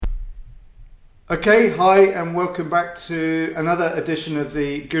Okay, hi and welcome back to another edition of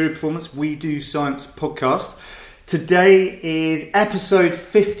the Guru Performance We Do Science podcast. Today is episode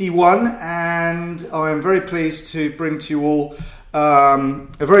 51 and I am very pleased to bring to you all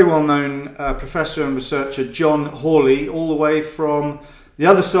a very well-known professor and researcher, John Hawley, all the way from the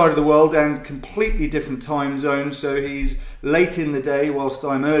other side of the world and completely different time zone. So he's late in the day whilst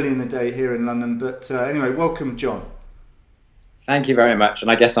I'm early in the day here in London. But anyway, welcome, John. Thank you very much, and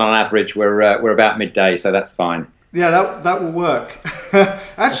I guess on average we're about midday, so that's fine. Yeah, that will work.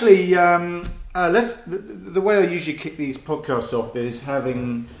 Actually, the way I usually kick these podcasts off is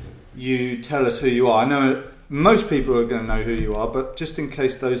having you tell us who you are. I know most people are going to know who you are, but just in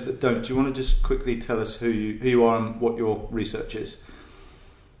case those that don't, do you want to just quickly tell us who you are and what your research is?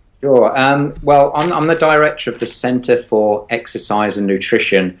 Sure. Well, I'm the director of the Centre for Exercise and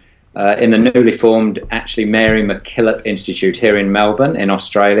Nutrition in the newly formed, actually, Mary MacKillop Institute here in Melbourne, in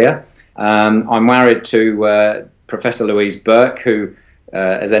Australia. I'm married to Professor Louise Burke, who,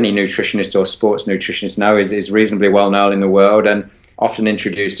 as any nutritionist or sports nutritionist know, is reasonably well known in the world and often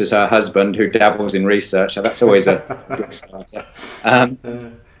introduced as her husband, who dabbles in research. So that's always a good starter.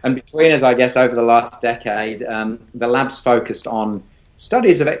 And between us, I guess, over the last decade, the lab's focused on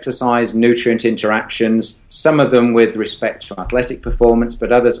studies of exercise nutrient interactions, some of them with respect to athletic performance,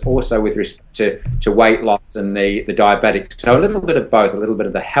 but others also with respect to weight loss and the diabetics. So a little bit of both, a little bit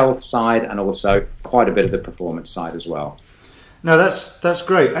of the health side and also quite a bit of the performance side as well. No, that's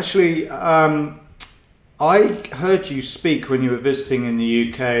great. Actually, I heard you speak when you were visiting in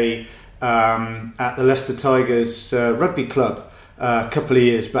the UK at the Leicester Tigers rugby club a couple of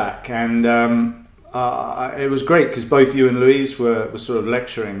years back, and it was great because both you and Louise were sort of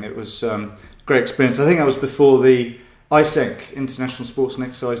lecturing. It was a great experience. I think that was before the ISENC, International Sports and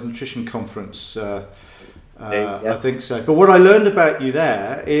Exercise Nutrition Conference. Yes. I think so. But what I learned about you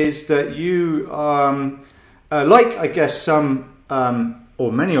there is that you, like I guess some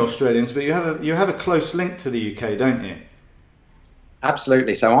or many Australians, but you have a close link to the UK, don't you?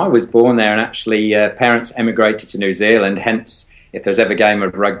 Absolutely. So I was born there, and actually parents emigrated to New Zealand, hence if there's ever a game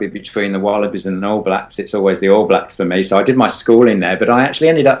of rugby between the Wallabies and the All Blacks, it's always the All Blacks for me. So I did my schooling there, but I actually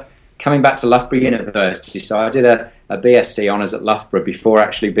ended up coming back to Loughborough University. So I did a BSc Honours at Loughborough before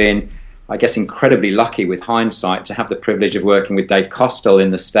actually being, I guess, incredibly lucky with hindsight to have the privilege of working with Dave Costell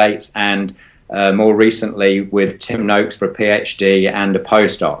in the States and more recently with Tim Noakes for a PhD and a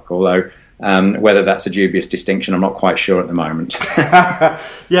postdoc, although whether that's a dubious distinction, I'm not quite sure at the moment.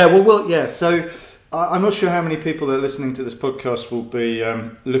 So I'm not sure how many people that are listening to this podcast will be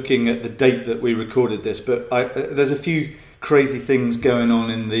looking at the date that we recorded this, but there's a few crazy things going on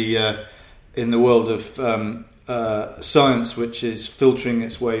in the world of science, which is filtering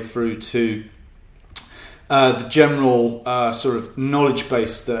its way through to the general sort of knowledge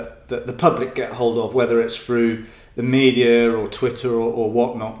base that the public get hold of, whether it's through the media or Twitter or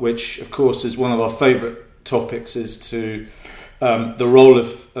whatnot, which of course is one of our favourite topics, is to the role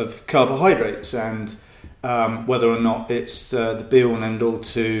of carbohydrates and whether or not it's the be-all and end-all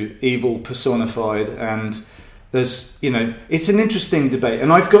to evil personified. And there's, it's an interesting debate.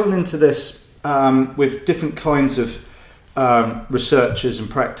 And I've gotten into this with different kinds of researchers and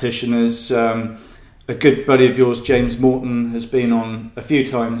practitioners. A good buddy of yours, James Morton, has been on a few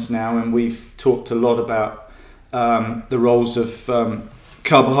times now, and we've talked a lot about the roles of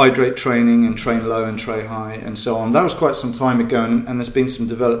carbohydrate training and train low and train high and so on. That was quite some time ago, and there's been some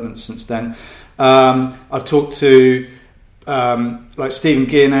developments since then. I've talked to like Stephen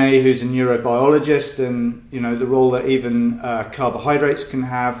Guyenet, who's a neurobiologist, and the role that even carbohydrates can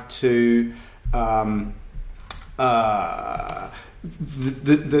have to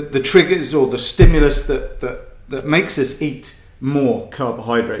the triggers or the stimulus that makes us eat more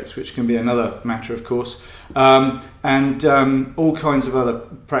carbohydrates, which can be another matter, of course, and all kinds of other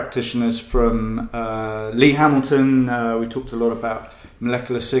practitioners from Lee Hamilton. We talked a lot about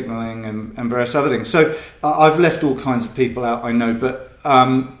molecular signalling and various other things. So I've left all kinds of people out, I know, but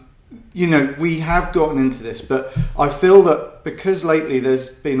we have gotten into this. But I feel that because lately there's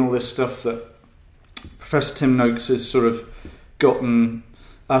been all this stuff that Professor Tim Noakes has sort of gotten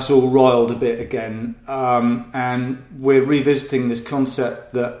us all riled a bit again, and we're revisiting this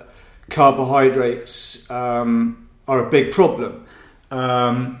concept that carbohydrates are a big problem.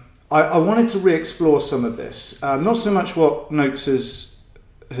 I wanted to re-explore some of this, not so much what Noakes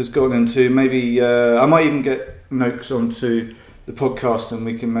has gone into. Maybe I might even get Noakes onto the podcast and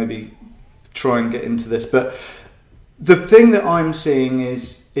we can maybe try and get into this. But the thing that I'm seeing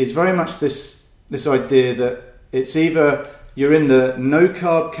is very much this idea that it's either you're in the no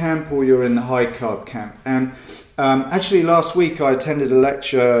carb camp or you're in the high carb camp. And Actually, last week I attended a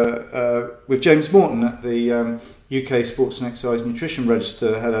lecture with James Morton at the UK Sports and Exercise Nutrition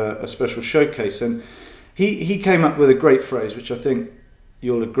Register, had a special showcase, and he came up with a great phrase, which I think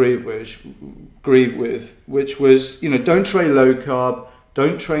you'll agree with, which was, don't train low carb,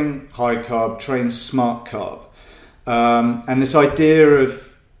 don't train high carb, train smart carb. And this idea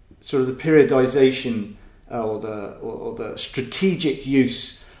of sort of the periodization or the strategic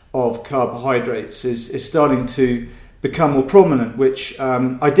use of carbohydrates is starting to become more prominent, which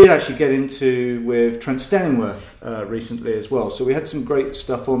I did actually get into with Trent Stellingworth recently as well. So we had some great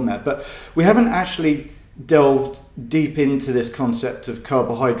stuff on that, but we haven't actually delved deep into this concept of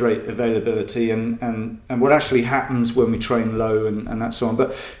carbohydrate availability and what actually happens when we train low and that so on.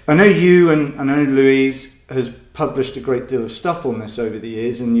 But I know you and I know Louise has published a great deal of stuff on this over the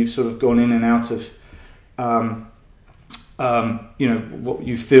years, and you've sort of gone in and out of what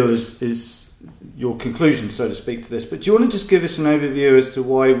you feel is your conclusion, so to speak, to this. But do you want to just give us an overview as to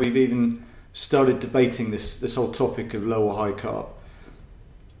why we've even started debating this whole topic of low or high carb?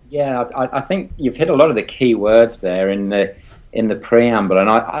 Yeah, I think you've hit a lot of the key words there in the preamble, and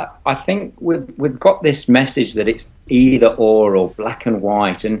I think we've got this message that it's either or black and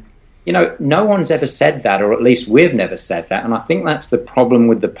white, and no one's ever said that, or at least we've never said that, and I think that's the problem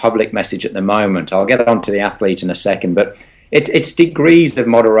with the public message at the moment. I'll get on to the athlete in a second, but it's degrees of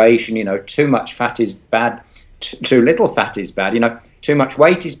moderation. Too much fat is bad, too little fat is bad. Too much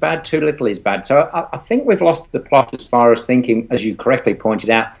weight is bad, too little is bad. So I think we've lost the plot as far as thinking, as you correctly pointed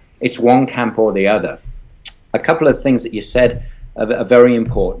out, it's one camp or the other. A couple of things that you said are very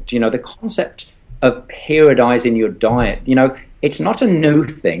important. The concept of periodizing your diet, it's not a new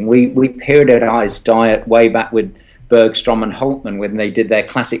thing. We periodized diet way back with Bergstrom and Holtman when they did their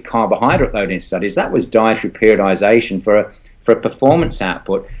classic carbohydrate loading studies. That was dietary periodization for a performance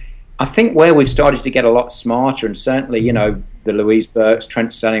output. I think where we've started to get a lot smarter, and certainly, the Louise Burks,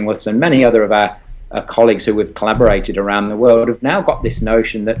 Trent Stellingworth, and many other of our colleagues who we've collaborated around the world have now got this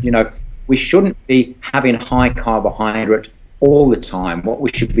notion that, we shouldn't be having high carbohydrate all the time. What we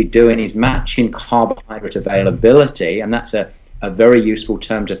should be doing is matching carbohydrate availability, and that's a very useful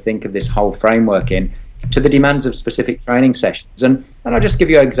term to think of this whole framework in, to the demands of specific training sessions. And I'll just give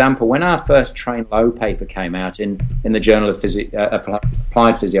you an example. When our first Train Low paper came out in the Journal of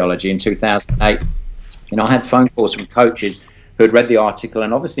Applied Physiology in 2008, I had phone calls from coaches who had read the article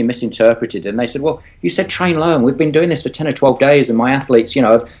and obviously misinterpreted it. And they said, well, you said train low, and we've been doing this for 10 or 12 days, and my athletes,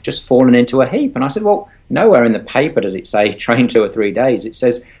 have just fallen into a heap. And I said, well, nowhere in the paper does it say train 2 or 3 days. It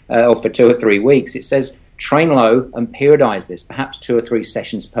says, or for 2 or 3 weeks, it says train low and periodize this, perhaps 2 or 3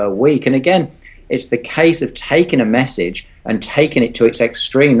 sessions per week. And again, it's the case of taking a message and taking it to its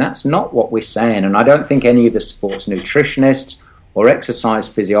extreme. That's not what we're saying. And I don't think any of the sports nutritionists or exercise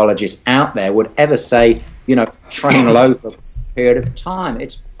physiologists out there would ever say, train low for a period of time.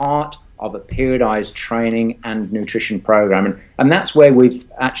 It's part of a periodized training and nutrition program. And that's where we've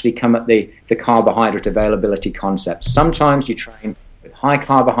actually come at the carbohydrate availability concept. Sometimes you train with high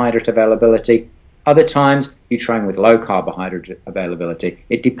carbohydrate availability. Other times you train with low carbohydrate availability.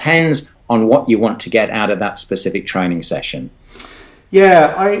 It depends on what you want to get out of that specific training session.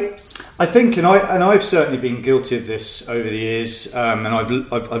 Yeah, I think, and I've certainly been guilty of this over the years, and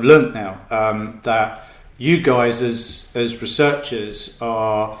I've learnt now that you guys as researchers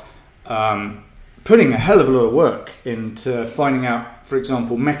are putting a hell of a lot of work into finding out, for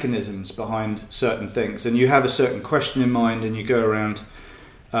example, mechanisms behind certain things, and you have a certain question in mind, and you go around,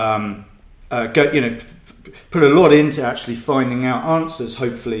 put a lot into actually finding out answers,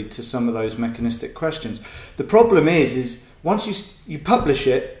 hopefully, to some of those mechanistic questions. The problem is once you publish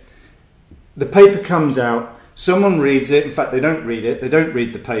it, the paper comes out, someone reads it. In fact, they don't read it. They don't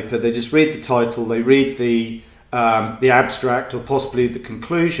read the paper. They just read the title. They read the abstract or possibly the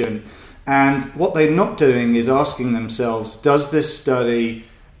conclusion. And what they're not doing is asking themselves, does this study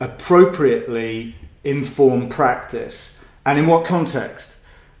appropriately inform practice? And in what context?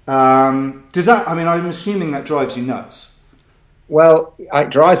 Does that? I mean, I'm assuming that drives you nuts. Well, it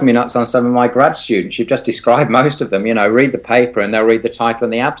drives me nuts on some of my grad students. You've just described most of them. Read the paper and they'll read the title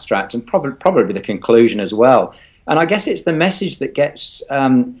and the abstract and probably the conclusion as well. And I guess it's the message that gets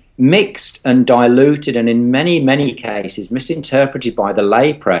mixed and diluted, and in many, many cases misinterpreted by the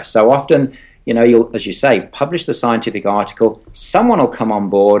lay press. So often, you'll, as you say, publish the scientific article. Someone will come on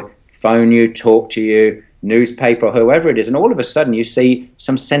board, phone you, talk to you, newspaper or whoever it is, and all of a sudden you see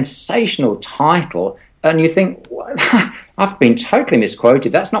some sensational title and you think, I've been totally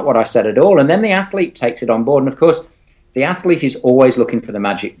misquoted. That's not what I said at all. And then the athlete takes it on board. And of course, the athlete is always looking for the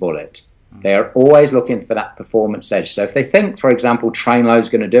magic bullet. They're always looking for that performance edge. So if they think, for example, train low is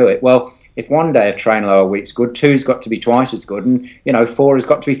going to do it, well, if one day of training lower weight's good, two's got to be twice as good, and, you know, four has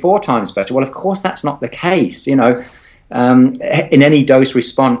got to be 4 times better. Well, of course, that's not the case. You know, in any dose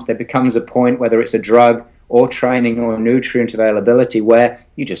response, there becomes a point, whether it's a drug or training or nutrient availability, where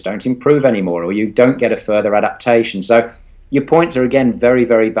you just don't improve anymore, or you don't get a further adaptation. So your points are, again, very,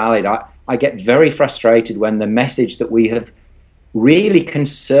 very valid. I get very frustrated when the message that we have really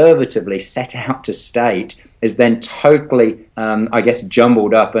conservatively set out to state is then totally,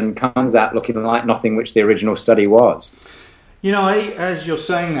 jumbled up and comes out looking like nothing which the original study was. You know, as you're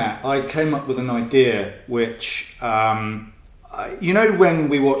saying that, I came up with an idea which, you know, when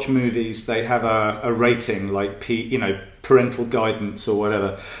we watch movies, they have a rating like parental guidance or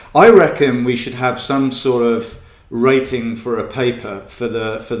whatever. I reckon we should have some sort of rating for a paper for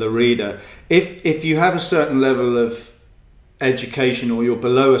the reader. If you have a certain level of education, or you're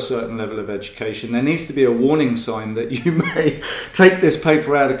below a certain level of education, there needs to be a warning sign that you may take this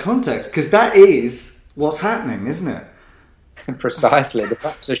paper out of context, because that is what's happening, isn't it? Precisely.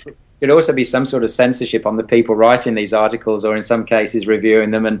 Perhaps there should also be some sort of censorship on the people writing these articles, or in some cases reviewing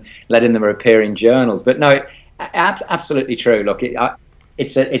them and letting them appear in journals. But no, absolutely true. Look,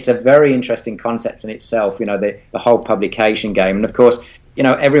 it's a very interesting concept in itself, you know, the whole publication game. And of course, you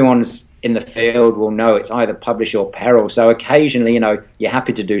know, everyone's in the field will know it's either publish or peril. So occasionally, you know, you're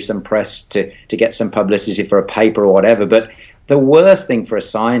happy to do some press to get some publicity for a paper or whatever. But the worst thing for a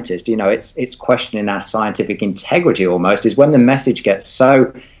scientist, you know, it's questioning our scientific integrity almost, is when the message gets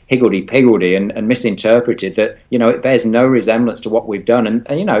so higgledy-piggledy and misinterpreted that, you know, it bears no resemblance to what we've done.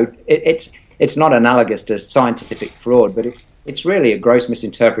 And you know, it's not analogous to scientific fraud, but it's really a gross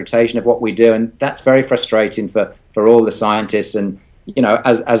misinterpretation of what we do. And that's very frustrating for all the scientists. And, you know,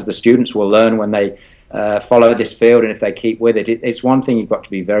 as the students will learn when they follow this field, and if they keep with it, it's one thing you've got to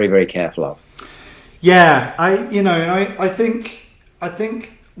be very, very careful of. Yeah, I think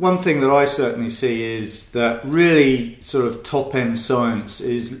one thing that I certainly see is that really sort of top end science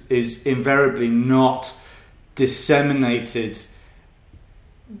is invariably not disseminated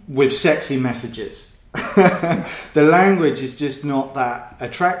with sexy messages. The language is just not that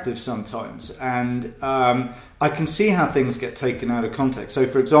attractive sometimes, and I can see how things get taken out of context. So,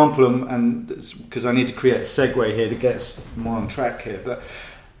 for example, and because I need to create a segue here to get us more on track here, but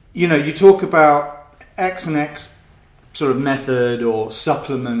you know, you talk about X and X sort of method or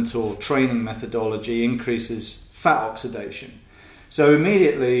supplement or training methodology increases fat oxidation. So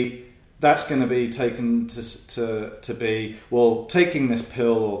immediately that's going to be taken to be, well, taking this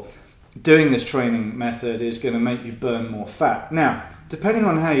pill or doing this training method is going to make you burn more fat. Now, depending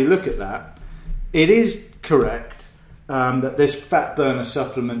on how you look at that, it is correct that this fat burner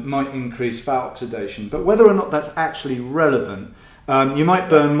supplement might increase fat oxidation, but whether or not that's actually relevant, you might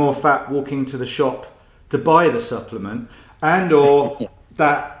burn more fat walking to the shop to buy the supplement, and or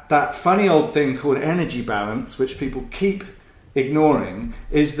that funny old thing called energy balance, which people keep ignoring,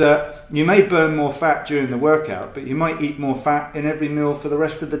 is that you may burn more fat during the workout, but you might eat more fat in every meal for the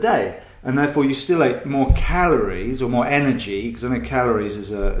rest of the day, and therefore you still ate more calories or more energy, because I know calories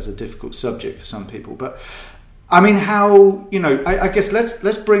is a difficult subject for some people. But I mean, how, you know, I guess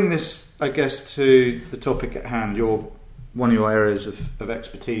let's bring this, I guess, to the topic at hand. One of your areas of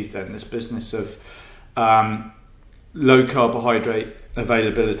expertise then, this business of low carbohydrate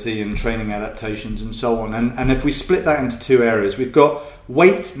availability and training adaptations and so on. And if we split that into two areas, we've got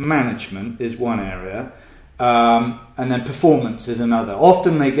weight management is one area, and then performance is another.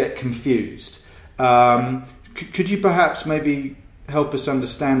 Often they get confused. Could you perhaps maybe help us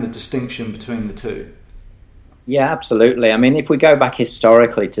understand the distinction between the two? Yeah, absolutely. I mean, if we go back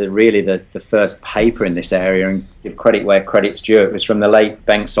historically to really the first paper in this area, and give credit where credit's due, it was from the late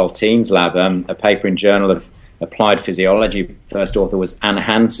Bengt Salteen's lab, a paper in Journal of Applied Physiology. First author was Anne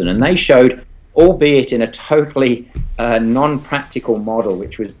Hansen, and they showed, albeit in a totally non-practical model,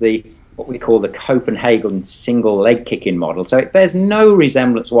 which was what we call the Copenhagen single leg kicking model. So it bears no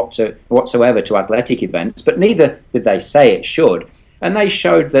resemblance whatsoever to athletic events, but neither did they say it should. And they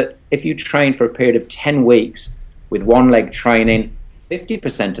showed that if you train for a period of 10 weeks with one leg training,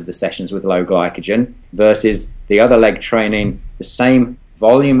 50% of the sessions with low glycogen, versus the other leg training the same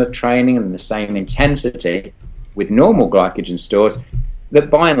volume of training and the same intensity with normal glycogen stores,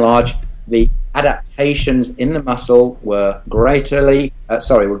 that by and large the adaptations in the muscle were greatly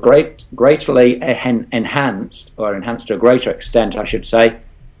enhanced, or enhanced to a greater extent, I should say,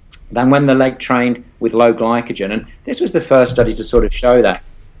 than when the leg trained with low glycogen. And this was the first study to sort of show that.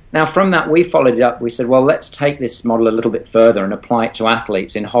 Now, from that, we followed it up. We said, well, let's take this model a little bit further and apply it to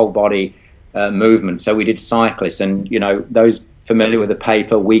athletes in whole body movement. So we did cyclists, and, you know, those familiar with the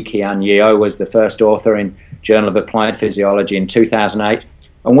paper, Wee Kian Yeo was the first author in Journal of Applied Physiology in 2008.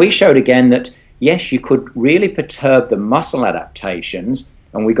 And we showed again that, yes, you could really perturb the muscle adaptations,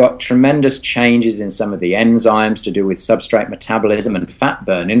 and we got tremendous changes in some of the enzymes to do with substrate metabolism and fat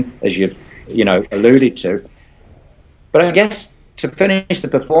burning, as you've alluded to. But I guess to finish the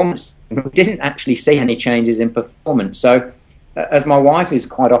performance, we didn't actually see any changes in performance. So as my wife is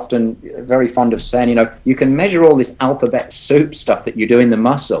quite often very fond of saying, you can measure all this alphabet soup stuff that you do in the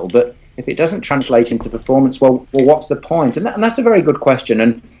muscle, but if it doesn't translate into performance, well what's the point? And that's a very good question.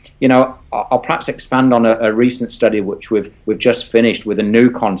 And I'll perhaps expand on a recent study which we've just finished with a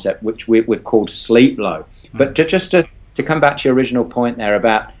new concept which we've called sleep low. But to come back to your original point there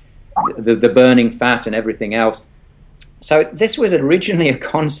about the burning fat and everything else. So this was originally a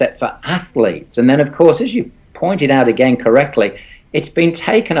concept for athletes, and then of course, as you pointed out again correctly, it's been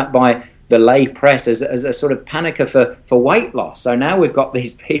taken up by the lay press as a sort of panicker for weight loss. So now we've got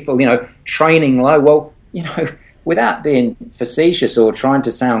these people, training low. Well, without being facetious or trying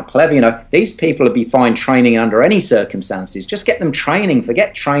to sound clever, these people would be fine training under any circumstances. Just get them training.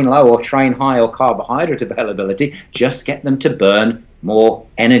 Forget train low or train high or carbohydrate availability. Just get them to burn more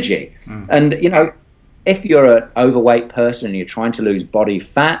energy. And, if you're an overweight person and you're trying to lose body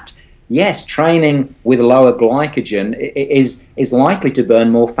fat, yes, training with lower glycogen is likely to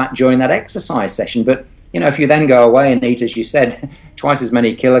burn more fat during that exercise session. But, if you then go away and eat, as you said, twice as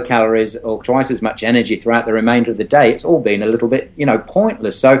many kilocalories or twice as much energy throughout the remainder of the day, it's all been a little bit,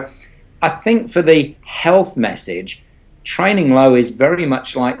 pointless. So I think for the health message, training low is very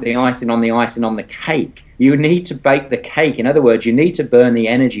much like the icing on the cake. You need to bake the cake. In other words, you need to burn the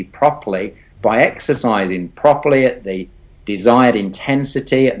energy properly by exercising properly at the desired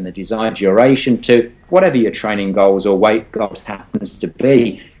intensity and the desired duration to whatever your training goals or weight goals happens to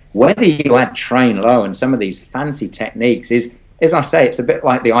be. Whether you add train low and some of these fancy techniques is, as I say, it's a bit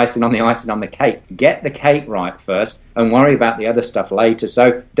like the icing on the cake. Get the cake right first and worry about the other stuff later.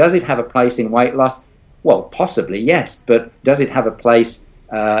 So does it have a place in weight loss? Well, possibly, yes. But does it have a place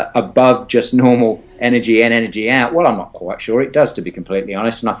above just normal energy in, energy out? Well, I'm not quite sure it does, to be completely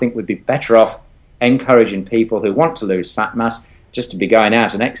honest. And I think we'd be better off encouraging people who want to lose fat mass just to be going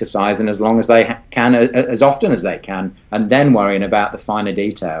out and exercising as long as they can, as often as they can, and then worrying about the finer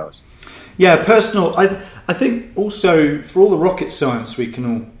details. Yeah, personal. I think also for all the rocket science we can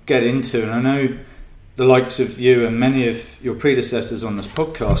all get into, and I know the likes of you and many of your predecessors on this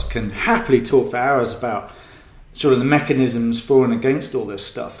podcast can happily talk for hours about sort of the mechanisms for and against all this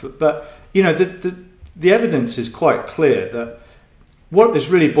stuff. But the evidence is quite clear that what this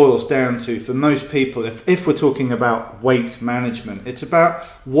really boils down to for most people, if we're talking about weight management, it's about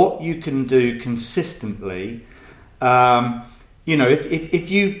what you can do consistently. If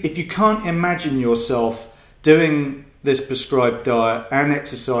you can't imagine yourself doing this prescribed diet and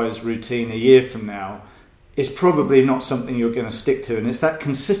exercise routine a year from now, it's probably not something you're going to stick to. And it's that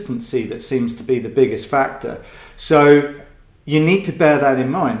consistency that seems to be the biggest factor. So you need to bear that in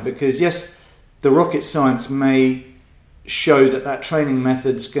mind, because yes, the rocket science may show that training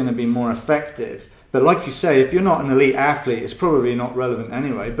method's going to be more effective, but like you say, if you're not an elite athlete, it's probably not relevant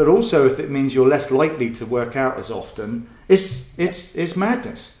anyway. But also, if it means you're less likely to work out as often, it's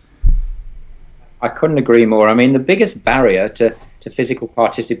madness. I couldn't agree more. I mean, the biggest barrier to physical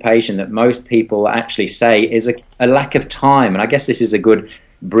participation that most people actually say is a lack of time. And I guess this is a good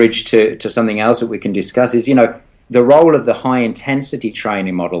bridge to something else that we can discuss is, the role of the high-intensity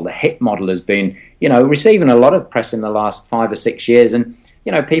training model, the HIIT model, has been, receiving a lot of press in the last 5 or 6 years. And,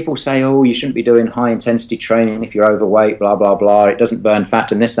 people say, oh, you shouldn't be doing high-intensity training if you're overweight, blah, blah, blah. It doesn't burn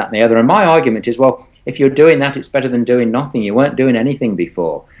fat and this, that, and the other. And my argument is, well, if you're doing that, it's better than doing nothing. You weren't doing anything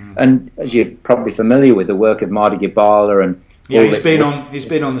before. And as you're probably familiar with the work of Marty Gibala and... Yeah, he's been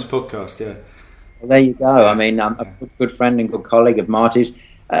on this podcast, yeah. Well, there you go. I mean, I'm a good friend and good colleague of Marty's.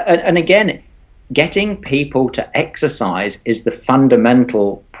 And again, getting people to exercise is the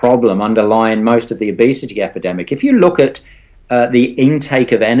fundamental problem underlying most of the obesity epidemic. If you look at the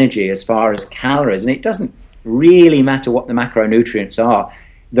intake of energy as far as calories, and it doesn't really matter what the macronutrients are,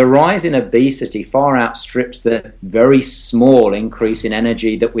 the rise in obesity far outstrips the very small increase in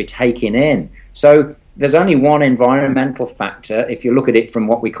energy that we're taking in. So there's only one environmental factor, if you look at it from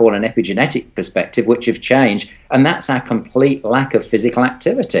what we call an epigenetic perspective, which have changed, and that's our complete lack of physical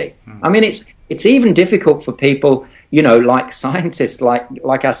activity. I mean, it's even difficult for people, like scientists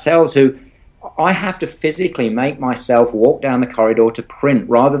like ourselves, who I have to physically make myself walk down the corridor to print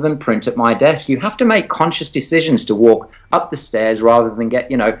rather than print at my desk. You have to make conscious decisions to walk up the stairs rather than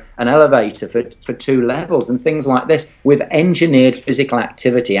get, an elevator for 2 levels and things like this. We've engineered physical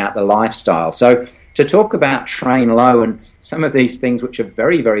activity out the lifestyle. So to talk about train low and some of these things which are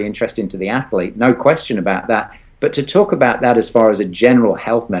very, very interesting to the athlete, no question about that, But to talk about that as far as a general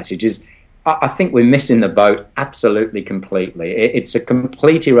health message is, I think we're missing the boat absolutely completely. It's a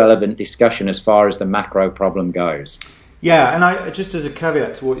complete irrelevant discussion as far as the macro problem goes. Yeah, and I just as a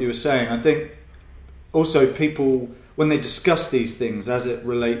caveat to what you were saying, I think also people, when they discuss these things as it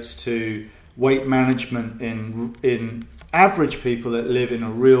relates to weight management in average people that live in a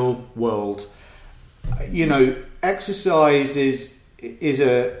real world, exercise is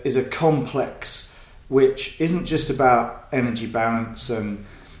a complex which isn't just about energy balance and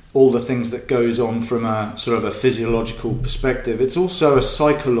all the things that goes on from a sort of a physiological perspective. It's also a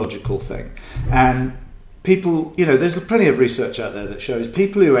psychological thing. And people, there's plenty of research out there that shows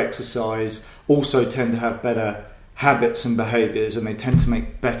people who exercise also tend to have better habits and behaviours, and they tend to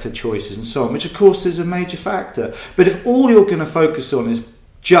make better choices and so on, which of course is a major factor. But if all you're going to focus on is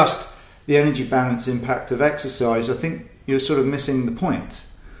just the energy balance impact of exercise, I think you're sort of missing the point.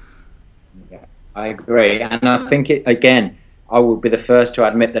 Yeah, I agree. And I think, I will be the first to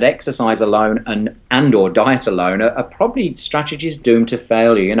admit that exercise alone and or diet alone are probably strategies doomed to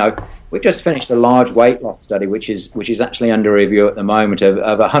failure. We've just finished a large weight loss study, which is actually under review at the moment,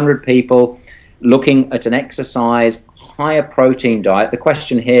 of 100 people looking at an exercise, higher protein diet. The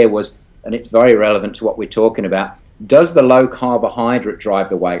question here was, and it's very relevant to what we're talking about, does the low carbohydrate drive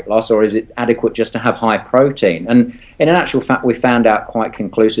the weight loss, or is it adequate just to have high protein? And in actual fact, we found out quite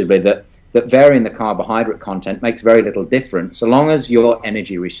conclusively that varying the carbohydrate content makes very little difference so long as you're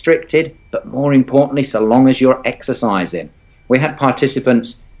energy restricted, but more importantly, so long as you're exercising. We had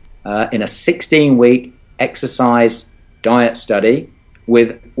participants in a 16-week exercise diet study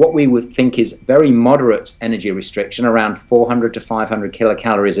with what we would think is very moderate energy restriction, around 400 to 500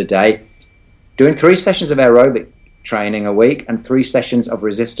 kilocalories a day, doing 3 sessions of aerobic training a week and 3 sessions of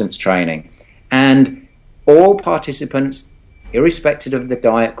resistance training. And all participants, irrespective of the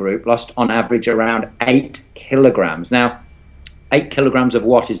diet group, lost on average around 8 kilograms. Now, 8 kilograms of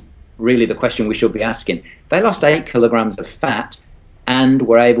what is really the question we should be asking. They lost 8 kilograms of fat and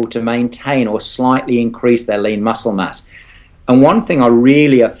were able to maintain or slightly increase their lean muscle mass. And one thing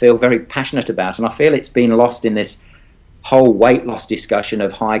I feel very passionate about, and I feel it's been lost in this whole weight loss discussion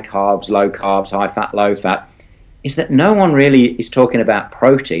of high carbs, low carbs, high fat, low fat, is that no one really is talking about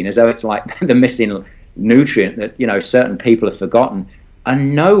protein as though it's like the missing nutrient that certain people have forgotten,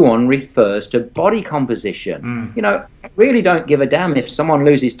 and no one refers to body composition. I really don't give a damn if someone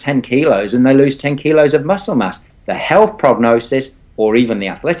loses 10 kilos and they lose 10 kilos of muscle mass. The health prognosis, or even the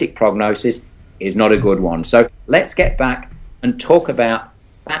athletic prognosis, is not a good one. So let's get back and talk about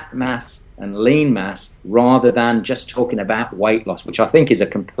fat mass and lean mass rather than just talking about weight loss, which I think is a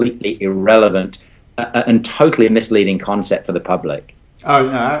completely irrelevant and totally misleading concept for the public. Oh,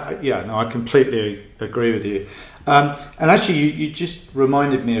 no, I completely agree with you. And actually, you just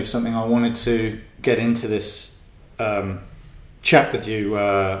reminded me of something I wanted to get into this chat with you,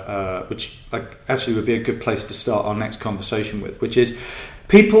 which actually would be a good place to start our next conversation with, which is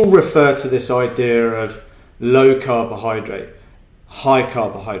people refer to this idea of low carbohydrate, high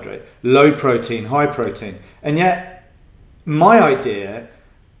carbohydrate, low protein, high protein. And yet, my idea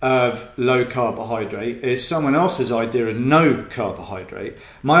of low carbohydrate is someone else's idea of no carbohydrate.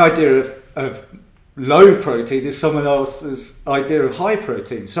 My idea of low protein is someone else's idea of high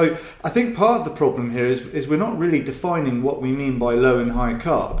protein. So I think part of the problem here is we're not really defining what we mean by low and high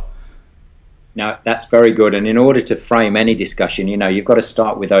carb. Now, that's very good. And in order to frame any discussion, you've got to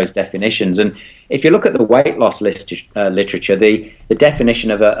start with those definitions. And if you look at the weight loss literature, the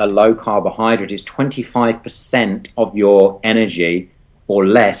definition of a low carbohydrate is 25% of your energy or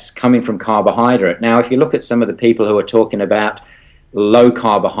less coming from carbohydrate. Now, if you look at some of the people who are talking about low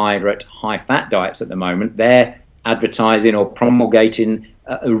carbohydrate, high fat diets at the moment, they're advertising or promulgating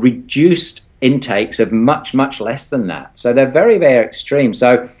reduced intakes of much, much less than that. So they're very, very extreme.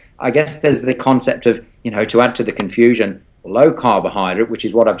 So I guess there's the concept of, to add to the confusion, low carbohydrate, which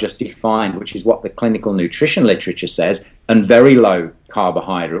is what I've just defined, which is what the clinical nutrition literature says, and very low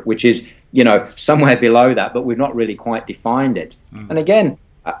carbohydrate, which is, somewhere below that, but we've not really quite defined it. And again,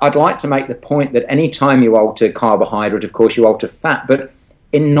 I'd like to make the point that any time you alter carbohydrate, of course, you alter fat, but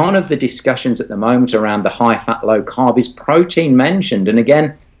in none of the discussions at the moment around the high fat, low carb is protein mentioned. And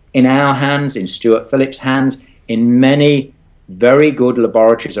again, in our hands, in Stuart Phillips' hands, in many very good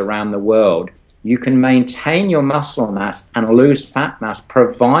laboratories around the world, you can maintain your muscle mass and lose fat mass,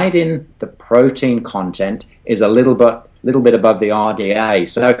 providing the protein content is a little bit above the RDA.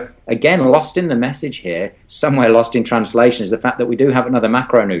 So again, lost in the message here, somewhere lost in translation, is the fact that we do have another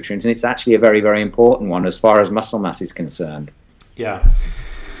macronutrient, and it's actually a very, very important one as far as muscle mass is concerned. Yeah.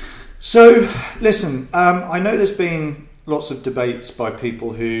 So listen, I know there's been lots of debates by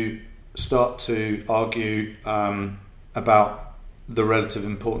people who start to argue about the relative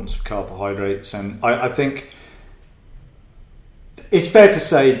importance of carbohydrates, and I think it's fair to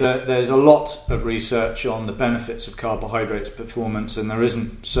say that there's a lot of research on the benefits of carbohydrates performance, and there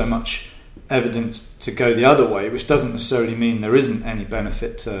isn't so much evidence to go the other way, which doesn't necessarily mean there isn't any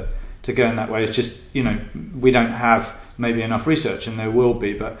benefit to going that way. It's just, we don't have maybe enough research, and there will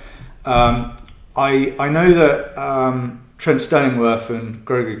be. But I know that Trent Stellingworth and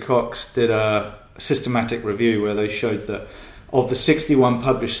Gregory Cox did a systematic review where they showed that of the 61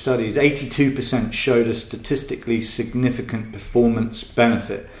 published studies, 82% showed a statistically significant performance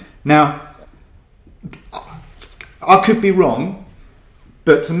benefit. Now, I could be wrong,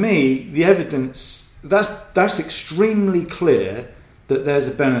 but to me, the evidence, that's extremely clear that there's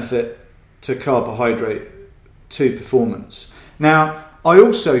a benefit to carbohydrate to performance. Now, I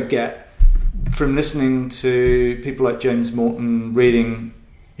also get, from listening to people like James Morton, reading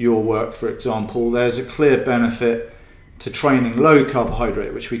your work, for example, there's a clear benefit to training low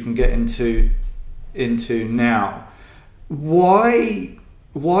carbohydrate, which we can get into now. Why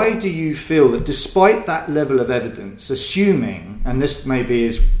do you feel that despite that level of evidence, assuming, and this maybe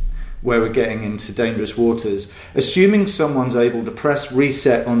is where we're getting into dangerous waters, assuming someone's able to press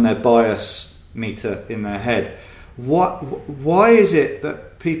reset on their bias meter in their head, why is it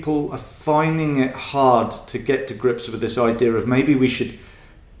that people are finding it hard to get to grips with this idea of maybe we should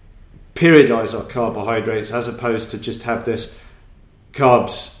periodize our carbohydrates as opposed to just have this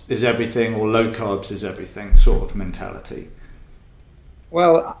carbs is everything or low carbs is everything sort of mentality?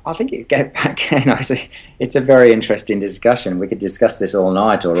 Well, I think it gets back in. It's a very interesting discussion. We could discuss this all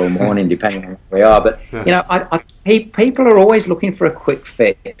night or all morning, depending on where we are. But, people are always looking for a quick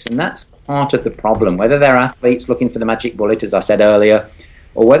fix, and that's part of the problem. Whether they're athletes looking for the magic bullet, as I said earlier,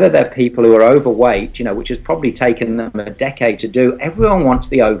 or whether they're people who are overweight, which has probably taken them a decade to do, everyone wants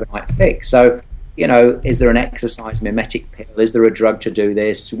the overnight fix. So, is there an exercise mimetic pill? Is there a drug to do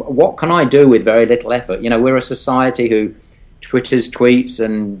this? What can I do with very little effort? We're a society who Twitters, tweets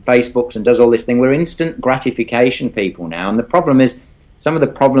and Facebooks and does all this thing. We're instant gratification people now. And the problem is some of the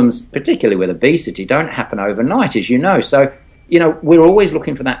problems, particularly with obesity, don't happen overnight, as you know. So, we're always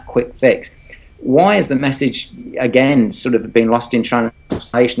looking for that quick fix. Why is the message, again, sort of been lost in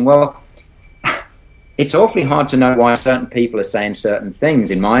translation? Well, it's awfully hard to know why certain people are saying certain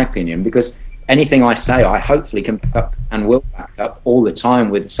things, in my opinion, because anything I say, I hopefully can back up and will back up all the time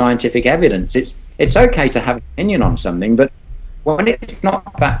with scientific evidence. It's okay to have an opinion on something, but when it's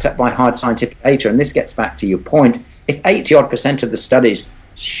not backed up by hard scientific data, and this gets back to your point, if 80% of the studies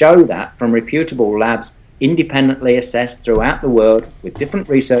show that from reputable labs, independently assessed throughout the world with different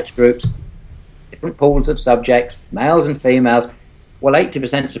research groups, different pools of subjects, males and females, well,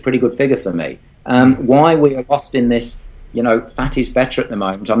 80% is a pretty good figure for me. Why we are lost in this, fat is better at the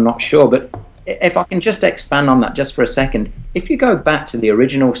moment, I'm not sure. But if I can just expand on that just for a second, if you go back to the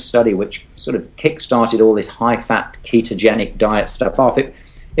original study, which sort of kick-started all this high-fat ketogenic diet stuff off,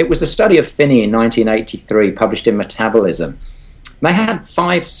 it was the study of Phinney in 1983, published in Metabolism. They had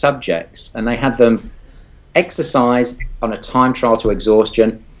 5 subjects, and they had them exercise on a time trial to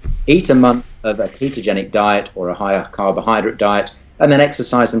exhaustion, eat a month of a ketogenic diet or a higher carbohydrate diet, and then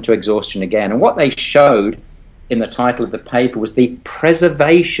exercise them to exhaustion again. And what they showed in the title of the paper was the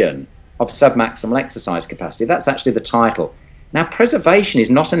preservation of submaximal exercise capacity. That's actually the title. Now, preservation is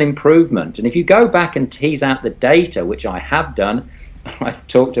not an improvement. And if you go back and tease out the data, which I have done, I've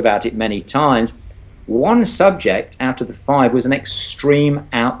talked about it many times, one subject out of the 5 was an extreme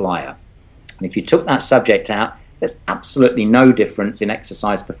outlier. And if you took that subject out, there's absolutely no difference in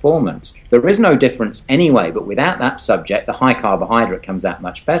exercise performance. There is no difference anyway, but without that subject, the high carbohydrate comes out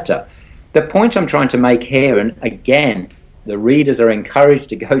much better. The point I'm trying to make here, and again, the readers are encouraged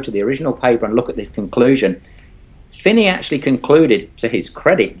to go to the original paper and look at this conclusion. Phinney actually concluded, to his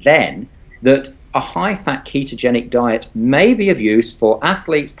credit then, that a high-fat ketogenic diet may be of use for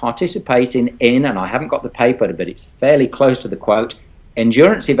athletes participating in, and I haven't got the paper, but it's fairly close to the quote,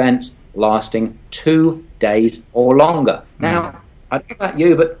 endurance events lasting 2 days or longer. Now, I don't know about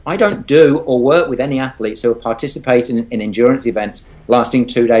you, but I don't do or work with any athletes who are participating in endurance events lasting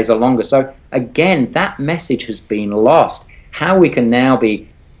 2 days or longer. So again, that message has been lost. How we can now be,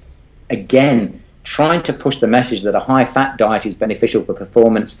 again, trying to push the message that a high-fat diet is beneficial for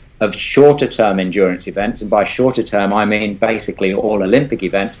performance of shorter-term endurance events, and by shorter term I mean basically all Olympic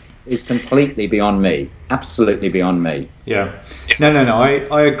events, is completely beyond me. Absolutely beyond me. Yeah. No,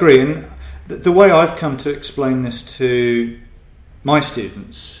 I agree. And the way I've come to explain this to my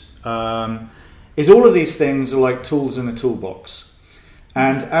students is all of these things are like tools in a toolbox.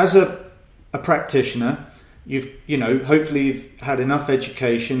 And as a practitioner, hopefully you've had enough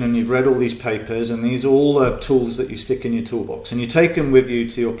education and you've read all these papers, and these all are tools that you stick in your toolbox and you take them with you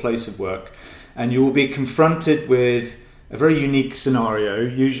to your place of work, and you will be confronted with a very unique scenario,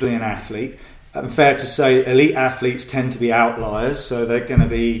 usually an athlete. Fair to say elite athletes tend to be outliers, so they're going to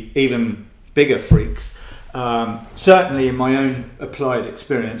be even bigger freaks. Certainly in my own applied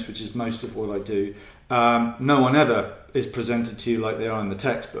experience, which is most of what I do, no one ever is presented to you like they are in the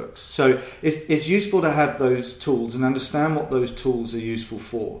textbooks. So it's useful to have those tools and understand what those tools are useful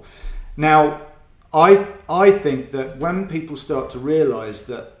for. Now, I think that when people start to realise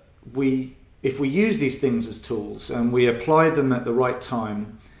that if we use these things as tools and we apply them at the right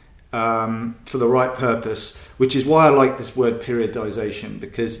time for the right purpose, which is why I like this word periodization,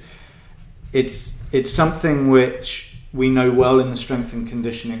 because it's something which we know well in the strength and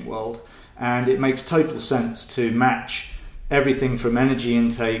conditioning world. And it makes total sense to match everything from energy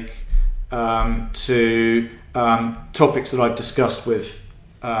intake to topics that I've discussed with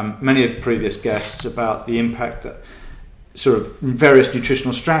many of the previous guests about the impact that sort of various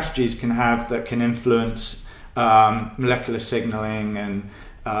nutritional strategies can have that can influence molecular signaling and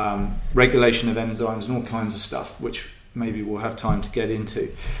regulation of enzymes and all kinds of stuff, which maybe we'll have time to get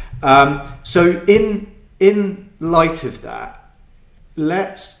into. So in light of that,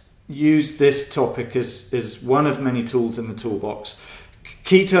 let's use this topic as one of many tools in the toolbox.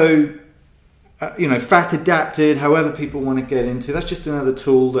 Keto, fat adapted, however people want to get into, that's just another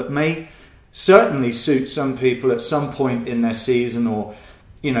tool that may certainly suit some people at some point in their season or,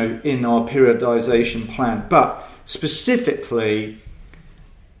 in our periodization plan. But specifically,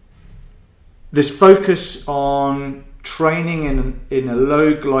 this focus on training in a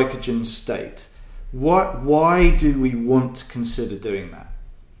low glycogen state. Why do we want to consider doing that?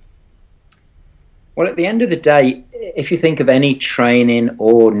 Well, at the end of the day, if you think of any training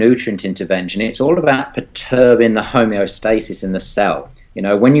or nutrient intervention, it's all about perturbing the homeostasis in the cell.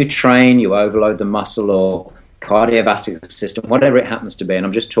 When you train, you overload the muscle or cardiovascular system, whatever it happens to be, and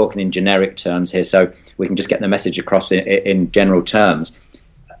I'm just talking in generic terms here so we can just get the message across in general terms.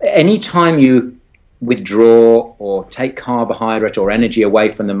 Anytime you withdraw or take carbohydrate or energy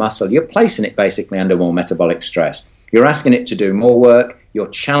away from the muscle, you're placing it basically under more metabolic stress. You're asking it to do more work, you're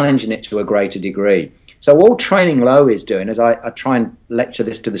challenging it to a greater degree. So all training low is doing, as I try and lecture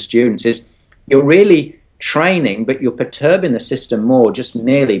this to the students, is you're really training, but you're perturbing the system more just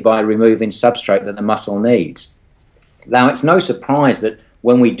merely by removing substrate that the muscle needs. Now, it's no surprise that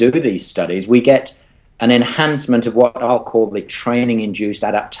when we do these studies, we get an enhancement of what I'll call the training-induced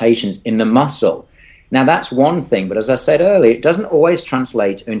adaptations in the muscle. Now, that's one thing, but as I said earlier, it doesn't always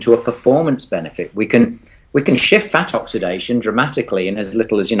translate into a performance benefit. We can shift fat oxidation dramatically in as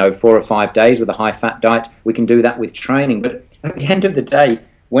little as 4 or 5 days with a high-fat diet. We can do that with training. But at the end of the day,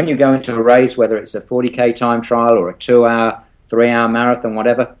 when you go into a race, whether it's a 40K time trial or a 2-hour, 3-hour marathon,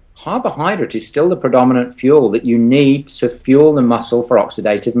 whatever, carbohydrate is still the predominant fuel that you need to fuel the muscle for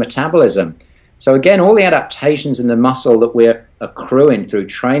oxidative metabolism. So again, all the adaptations in the muscle that we're accruing through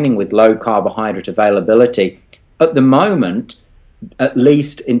training with low carbohydrate availability, at the moment, at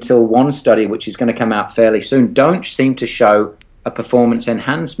least until one study, which is going to come out fairly soon, don't seem to show a performance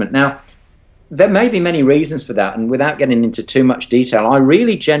enhancement. Now, there may be many reasons for that, and without getting into too much detail, I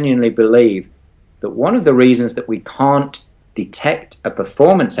really genuinely believe that one of the reasons that we can't detect a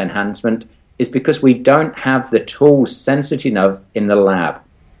performance enhancement is because we don't have the tools sensitive enough in the lab.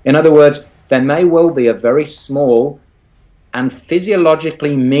 In other words, there may well be a very small and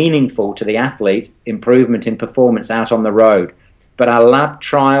physiologically meaningful to the athlete improvement in performance out on the road. But our lab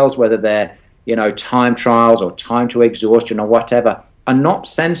trials, whether they're time trials or time to exhaustion or whatever, are not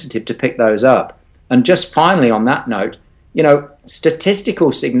sensitive to pick those up. And just finally on that note,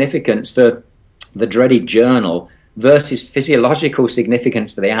 statistical significance for the dreaded journal versus physiological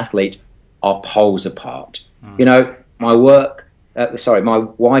significance for the athlete are poles apart. My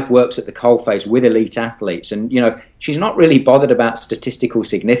wife works at the coalface with elite athletes, and she's not really bothered about statistical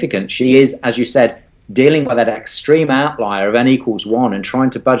significance. She is, as you said, dealing with that extreme outlier of n=1 and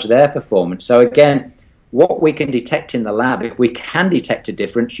trying to budge their performance. So again, what we can detect in the lab, if we can detect a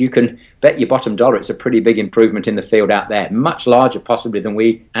difference, you can bet your bottom dollar it's a pretty big improvement in the field out there, much larger possibly than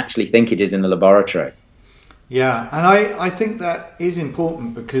we actually think it is in the laboratory. Yeah, and I think that is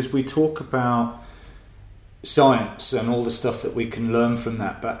important because we talk about science and all the stuff that we can learn from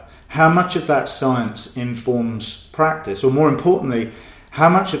that, but how much of that science informs practice, or more importantly, how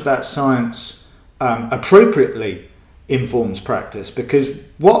much of that science appropriately informs practice? Because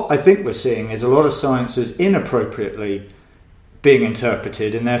what I think we're seeing is a lot of science is inappropriately being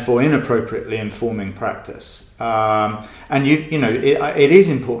interpreted and therefore inappropriately informing practice. And it is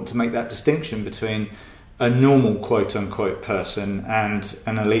important to make that distinction between a normal quote unquote person and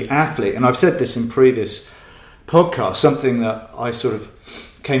an elite athlete. And I've said this in previous podcasts, something that I sort of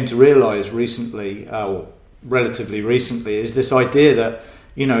came to realize recently, or relatively recently, is this idea that,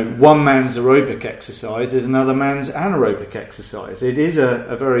 you know, one man's aerobic exercise is another man's anaerobic exercise. It is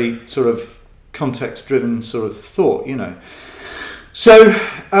a very sort of context-driven sort of thought, you know. So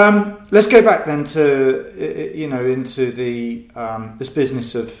let's go back then to, you know, into the this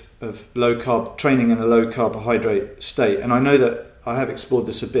business of low carb training in a low carbohydrate state. And I know that I have explored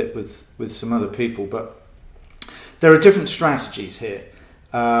this a bit with some other people, but there are different strategies here,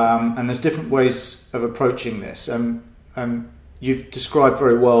 and there's different ways of approaching this. You've described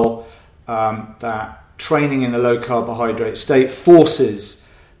very well that training in a low carbohydrate state forces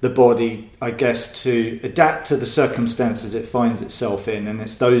the body, I guess, to adapt to the circumstances it finds itself in, and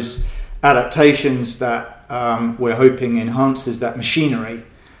it's those adaptations that we're hoping enhances that machinery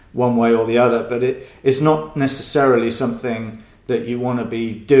one way or the other. But it's not necessarily something that you want to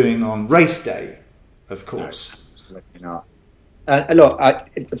be doing on race day, of course. No, absolutely not.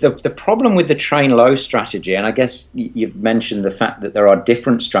 Look, the problem with the train low strategy, and I guess you've mentioned the fact that there are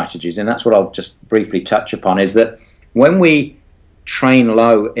different strategies, and that's what I'll just briefly touch upon, is that when we train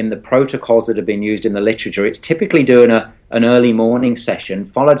low in the protocols that have been used in the literature, it's typically doing an early morning session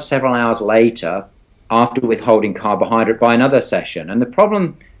followed several hours later after withholding carbohydrate by another session. And the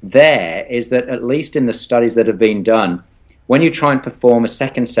problem there is that, at least in the studies that have been done, when you try and perform a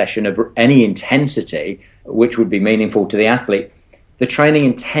second session of any intensity, which would be meaningful to the athlete, the training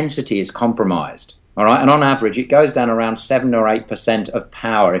intensity is compromised. All right, and on average, it goes down around 7 or 8% of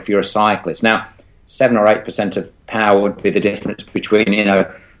power if you're a cyclist. Now, 7 or 8% of power would be the difference between, you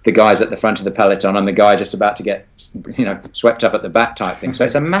know, the guys at the front of the peloton and the guy just about to get, you know, swept up at the back type thing. So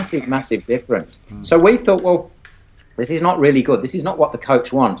it's a massive, massive difference. So we thought, well, this is not really good. This is not what the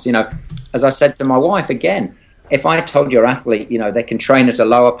coach wants. You know, as I said to my wife again, if I told your athlete, you know, they can train at a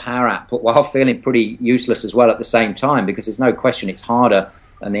lower power output while feeling pretty useless as well at the same time, because there's no question it's harder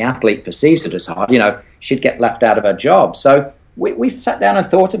and the athlete perceives it as hard, you know, she'd get left out of her job. So we've sat down and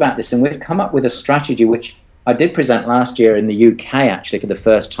thought about this, and we've come up with a strategy which I did present last year in the UK, actually, for the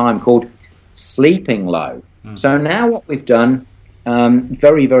first time, called sleeping low. So now what we've done,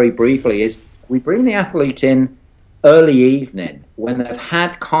 very, very briefly, is we bring the athlete in early evening when they've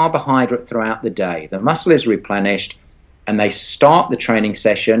had carbohydrate throughout the day. The muscle is replenished, and they start the training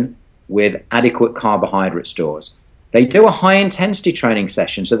session with adequate carbohydrate stores. They do a high-intensity training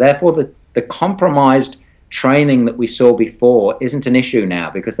session, so therefore the compromised training that we saw before isn't an issue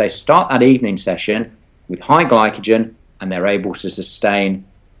now, because they start that evening session with high glycogen and they're able to sustain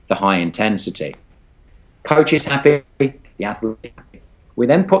the high intensity. Coach is happy, the athlete is happy. We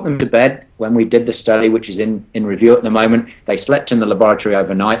then put them to bed when we did the study, which is in review at the moment. They slept in the laboratory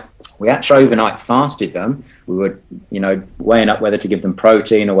overnight. We actually overnight fasted them. We were, you know, weighing up whether to give them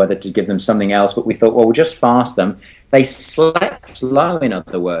protein or whether to give them something else, but we thought, well, we'll just fast them. They slept low, in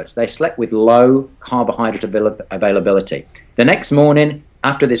other words. They slept with low carbohydrate availability. The next morning,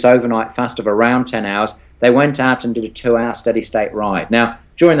 after this overnight fast of around 10 hours, they went out and did a 2-hour steady-state ride. Now,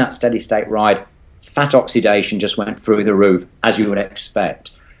 during that steady-state ride, fat oxidation just went through the roof, as you would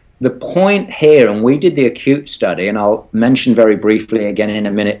expect. The point here, and we did the acute study, and I'll mention very briefly again in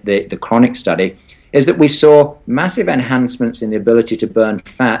a minute the chronic study, is that we saw massive enhancements in the ability to burn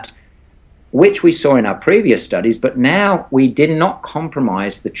fat, which we saw in our previous studies, but now we did not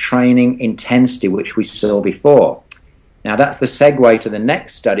compromise the training intensity which we saw before. Now that's the segue to the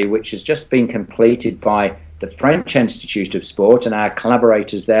next study, which has just been completed by the French Institute of Sport, and our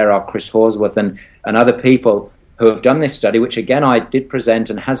collaborators there are Chris Horsworth and other people who have done this study, which again I did present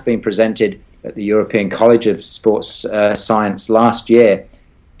and has been presented at the European College of Sports Science last year.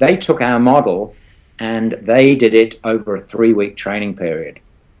 They took our model and they did it over a 3-week training period.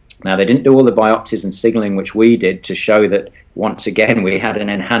 Now, they didn't do all the biopsies and signaling which we did to show that, once again, we had an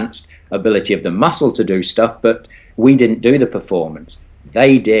enhanced ability of the muscle to do stuff, but we didn't do the performance.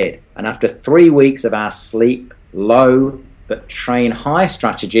 They did. And after 3 weeks of our sleep low but train high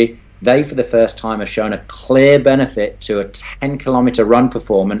strategy, they, for the first time, have shown a clear benefit to a 10-kilometer run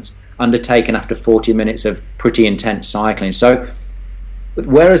performance undertaken after 40 minutes of pretty intense cycling. So,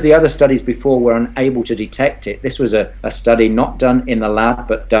 whereas the other studies before were unable to detect it, this was a study not done in the lab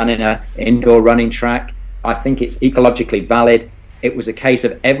but done in an indoor running track. I think it's ecologically valid. It was a case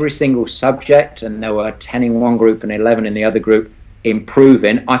of every single subject, and there were 10 in one group and 11 in the other group,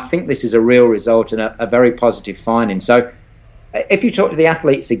 improving. I think this is a real result and a very positive finding. So if you talk to the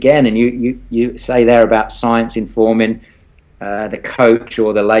athletes again and you say there about science informing the coach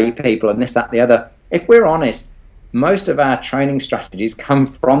or the lay people and this, that, the other, if we're honest, most of our training strategies come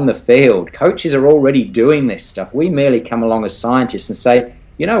from the field. Coaches are already doing this stuff. We merely come along as scientists and say,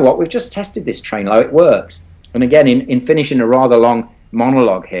 you know what, we've just tested this train low, it works. And again, in finishing a rather long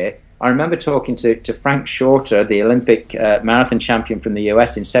monologue here, I remember talking to Frank Shorter, the Olympic marathon champion from the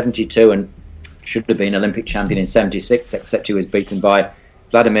US in 72 and should have been Olympic champion in 76, except he was beaten by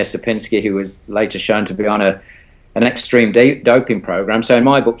Vladimir Sapinski, who was later shown to be on an extreme doping program. So in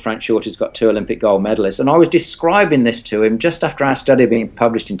my book, Frank Shorter's got 2 Olympic gold medalists. And I was describing this to him just after our study being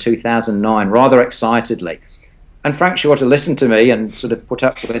published in 2009, rather excitedly. And Frank Shorter listened to me and sort of put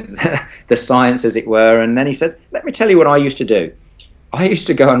up with the science, as it were. And then he said, let me tell you what I used to do. I used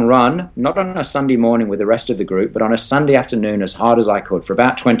to go and run, not on a Sunday morning with the rest of the group, but on a Sunday afternoon as hard as I could for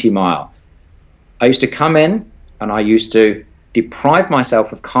about 20 miles. I used to come in and I used to deprive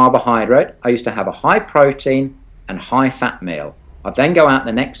myself of carbohydrate. I used to have a high protein and high fat meal. I'd then go out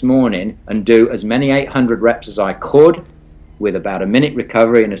the next morning and do as many 800 reps as I could with about a minute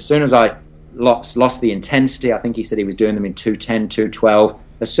recovery. And as soon as I lost the intensity, I think he said he was doing them in 210, 212.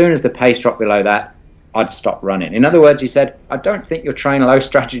 As soon as the pace dropped below that, I'd stop running. In other words, he said, I don't think your train low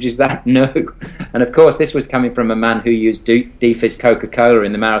strategy is that new. And of course, this was coming from a man who used Defizz Coca-Cola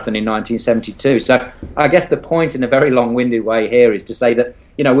in the marathon in 1972. So I guess the point in a very long-winded way here is to say that,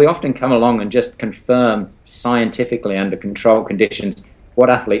 you know, we often come along and just confirm scientifically under controlled conditions what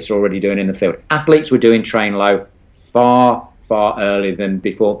athletes are already doing in the field. Athletes were doing train low far, far earlier than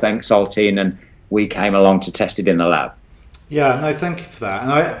before Bengt Saltine and we came along to test it in the lab. Yeah, no, thank you for that.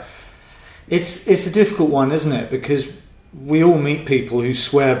 And it's a difficult one, isn't it? Because we all meet people who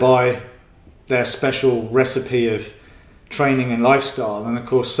swear by their special recipe of training and lifestyle. And of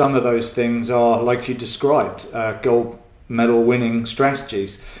course, some of those things are, like you described, gold medal winning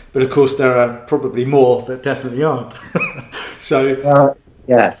strategies. But of course, there are probably more that definitely aren't. So,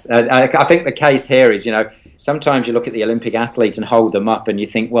 yes, I think the case here is, you know, sometimes you look at the Olympic athletes and hold them up and you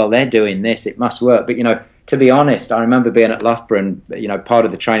think, well, they're doing this, it must work. But, you know, to be honest, I remember being at Loughborough and, you know, part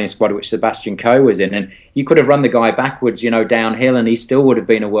of the training squad which Sebastian Coe was in, and you could have run the guy backwards, you know, downhill, and he still would have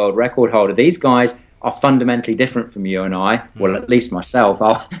been a world record holder. These guys are fundamentally different from you and I. Well, at least myself.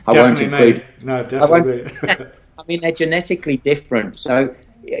 I won't include. No, definitely. I mean, they're genetically different. So,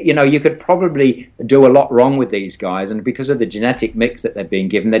 you know, you could probably do a lot wrong with these guys, and because of the genetic mix that they're being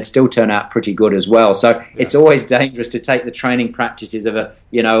given, they'd still turn out pretty good as well. So it's always dangerous to take the training practices of a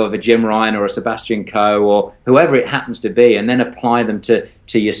Jim Ryan or a Sebastian Coe or whoever it happens to be, and then apply them to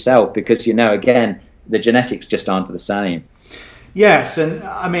yourself, because, you know, again, the genetics just aren't the same. Yes, and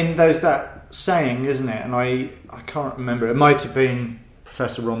I mean, there's that saying, isn't it? And I can't remember. It might have been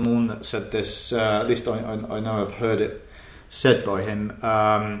Professor Ron Morn that said this. At least I know I've heard it said by him,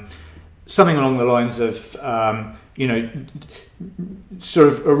 something along the lines of, you know, sort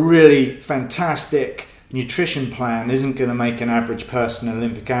of a really fantastic nutrition plan isn't going to make an average person an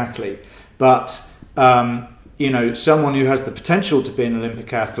Olympic athlete, but you know, someone who has the potential to be an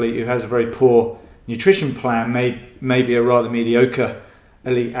Olympic athlete who has a very poor nutrition plan may be a rather mediocre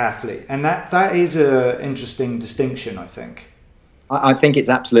elite athlete, and that is an interesting distinction, I think. I think it's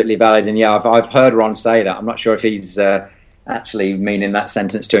absolutely valid, and yeah, I've heard Ron say that. I'm not sure if he's actually meaning that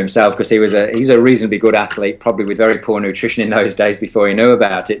sentence to himself, because he's a reasonably good athlete, probably with very poor nutrition in those days before he knew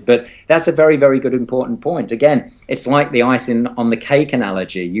about it. But that's a very, very good, important point. Again, it's like the icing on the cake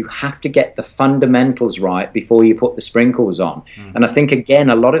analogy. You have to get the fundamentals right before you put the sprinkles on. And I think,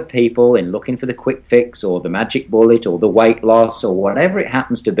 again, a lot of people, in looking for the quick fix or the magic bullet or the weight loss or whatever it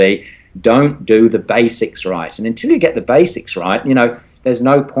happens to be, don't do the basics right. And until you get the basics right, you know, there's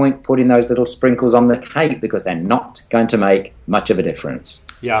no point putting those little sprinkles on the cake, because they're not going to make much of a difference.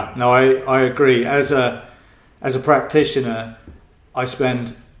 Yeah, no, I agree. As a practitioner, I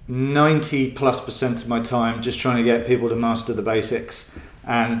spend 90+% of my time just trying to get people to master the basics.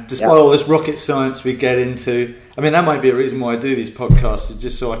 And despite all this rocket science we get into, I mean, that might be a reason why I do these podcasts,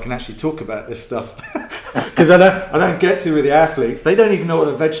 just so I can actually talk about this stuff. Because I don't get to with the athletes. They don't even know what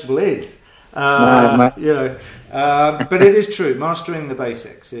a vegetable is. You know, but it is true. Mastering the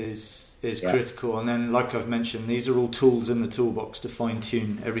basics is critical, and then, like I've mentioned, these are all tools in the toolbox to fine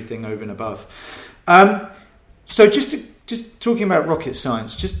tune everything over and above. So just talking about rocket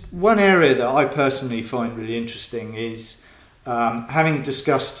science, just one area that I personally find really interesting is having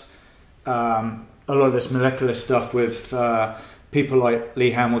discussed a lot of this molecular stuff with people like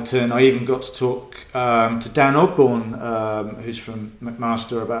Lee Hamilton. I even got to talk to Dan Ogborn, who's from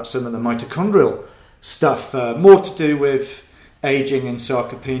McMaster, about some of the mitochondrial stuff, more to do with aging and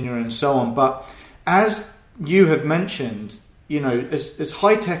sarcopenia and so on. But as you have mentioned, you know, as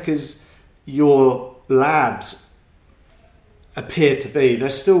high-tech as your labs appear to be, they're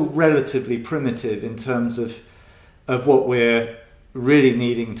still relatively primitive in terms of of what we're really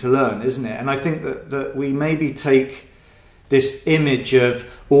needing to learn, isn't it? And I think that we maybe take this image of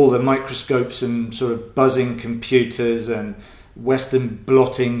all the microscopes and sort of buzzing computers and Western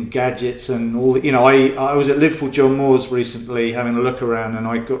blotting gadgets and all the, I was at Liverpool John Moores recently having a look around, and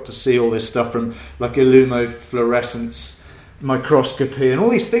I got to see all this stuff from like illumofluorescence microscopy and all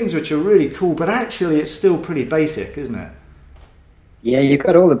these things which are really cool, but actually it's still pretty basic, isn't it? Yeah, you've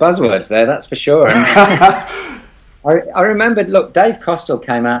got all the buzzwords there, that's for sure. I remembered, look, Dave Costell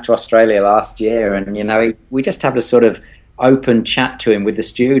came out to Australia last year, and we just had a sort of open chat to him with the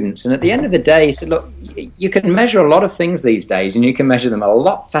students, and at the end of the day he said, look, you can measure a lot of things these days, and you can measure them a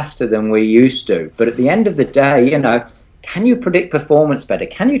lot faster than we used to, but at the end of the day, can you predict performance better?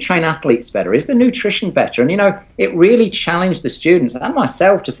 Can you train athletes better? Is the nutrition better? And it really challenged the students and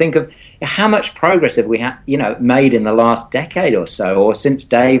myself to think of how much progress have we made in the last decade or so, or since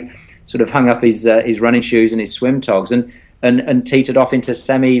Dave sort of hung up his running shoes and his swim togs and teetered off into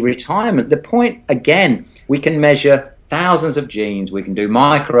semi-retirement. The point, again, we can measure thousands of genes, we can do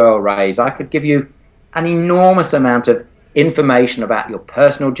microarrays. I could give you an enormous amount of information about your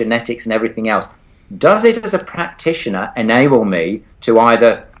personal genetics and everything else. Does it, as a practitioner, enable me to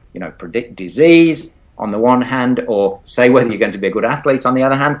either, predict disease on the one hand, or say whether you're going to be a good athlete on the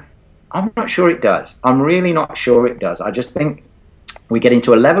other hand? I'm not sure it does. I'm really not sure it does. I just think we get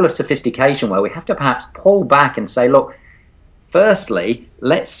into a level of sophistication where we have to perhaps pull back and say, look, firstly,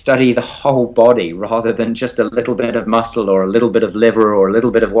 let's study the whole body rather than just a little bit of muscle or a little bit of liver or a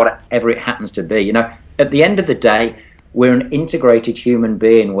little bit of whatever it happens to be. At the end of the day, we're an integrated human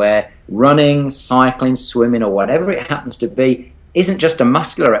being where running, cycling, swimming, or whatever it happens to be isn't just a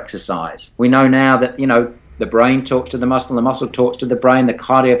muscular exercise. We know now that, the brain talks to the muscle talks to the brain, the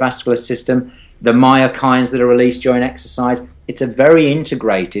cardiovascular system, the myokines that are released during exercise. It's a very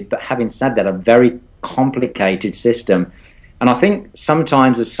integrated, but having said that, a very complicated system. And I think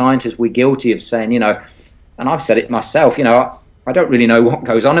sometimes as scientists, we're guilty of saying, and I've said it myself, I don't really know what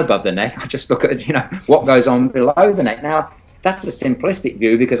goes on above the neck. I just look at, what goes on below the neck. Now, that's a simplistic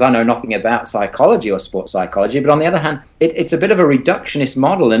view because I know nothing about psychology or sports psychology. But on the other hand, it's a bit of a reductionist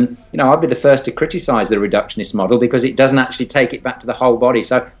model. And, I'd be the first to criticize the reductionist model because it doesn't actually take it back to the whole body.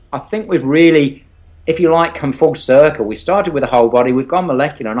 So I think we've really, if you like, come full circle. We started with the whole body. We've gone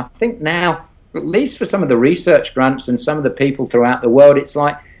molecular. And I think now, at least for some of the research grants and some of the people throughout the world, it's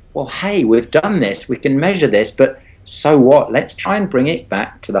like, well, hey, we've done this. We can measure this. But so what? Let's try and bring it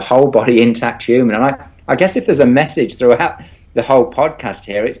back to the whole body intact human. And I guess if there's a message throughout the whole podcast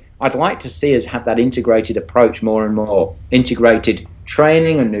here, I'd like to see us have that integrated approach more and more. Integrated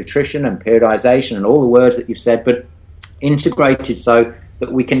training and nutrition and periodization and all the words that you've said, but integrated so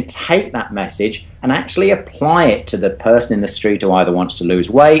that we can take that message and actually apply it to the person in the street who either wants to lose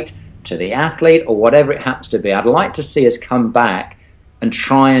weight, to the athlete, or whatever it happens to be. I'd like to see us come back and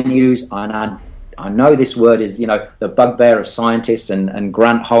try and use, and I know this word is, the bugbear of scientists and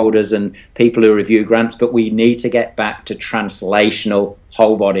grant holders and people who review grants, but we need to get back to translational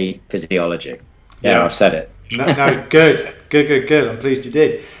whole body physiology. Yeah, I've said it. No, good. I'm pleased you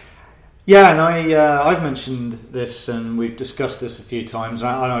did. Yeah, and I've mentioned this and we've discussed this a few times.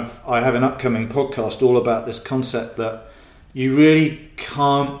 I have an upcoming podcast all about this concept that you really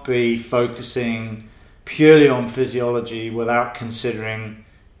can't be focusing purely on physiology without considering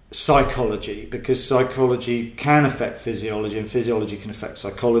psychology, because psychology can affect physiology and physiology can affect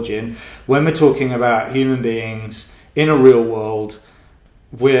psychology. And when we're talking about human beings in a real world,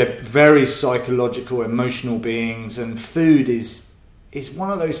 we're very psychological, emotional beings, and food is one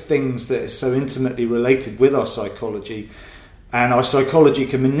of those things that is so intimately related with our psychology. And our psychology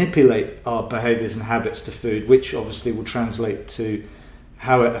can manipulate our behaviours and habits to food, which obviously will translate to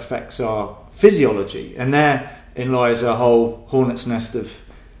how it affects our physiology. And therein lies a whole hornet's nest of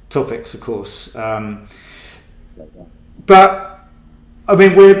topics, of course. But I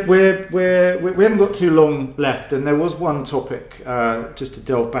mean, we haven't got too long left, and there was one topic just to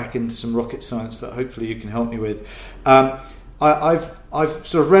delve back into some rocket science that hopefully you can help me with. I've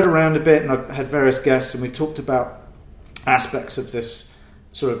sort of read around a bit, and I've had various guests, and we've talked about aspects of this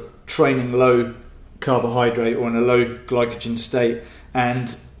sort of training low carbohydrate or in a low glycogen state,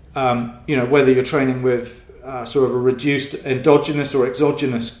 and whether you're training with sort of a reduced endogenous or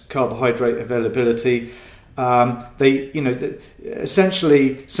exogenous carbohydrate availability.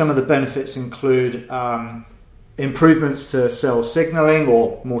 Essentially some of the benefits include improvements to cell signaling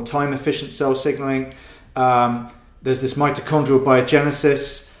or more time efficient cell signaling. There's this mitochondrial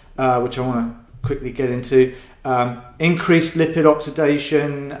biogenesis, which I want to quickly get into. Increased lipid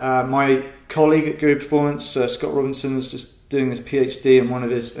oxidation. My colleague at Guru Performance, Scott Robinson, is just doing his PhD in one of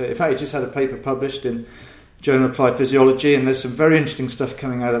his. In fact, he just had a paper published in Journal of Applied Physiology, and there's some very interesting stuff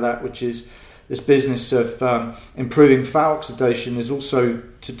coming out of that, which is this business of improving fat oxidation is also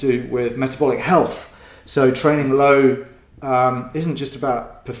to do with metabolic health. So training low isn't just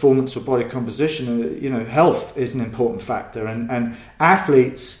about performance or body composition. Health is an important factor, and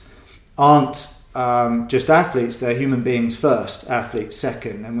athletes aren't just athletes, they're human beings first, athletes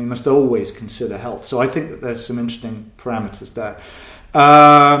second, and we must always consider health. So I think that there's some interesting parameters there.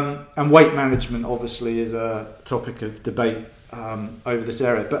 And weight management obviously is a topic of debate over this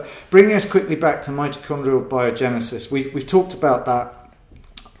area. But bringing us quickly back to mitochondrial biogenesis, we've talked about that.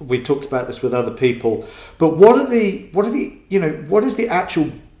 We've talked about this with other people. But what is the actual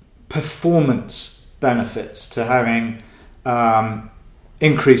performance benefits to having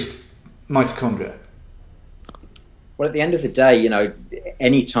increased mitochondria? Well, at the end of the day,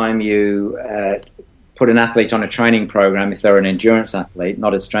 any time you put an athlete on a training program, if they're an endurance athlete,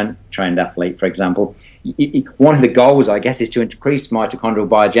 not a strength-trained athlete, for example, one of the goals, I guess, is to increase mitochondrial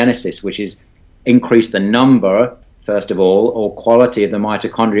biogenesis, which is increase the number, first of all, or quality of the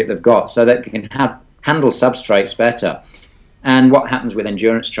mitochondria they've got, so that they can handle substrates better. And what happens with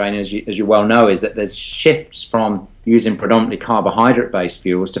endurance training, as you well know, is that there's shifts from using predominantly carbohydrate-based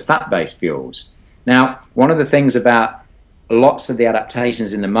fuels to fat-based fuels. Now, one of the things about lots of the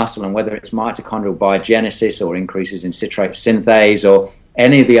adaptations in the muscle, and whether it's mitochondrial biogenesis or increases in citrate synthase or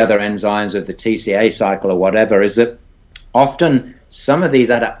any of the other enzymes of the TCA cycle or whatever, is that often some of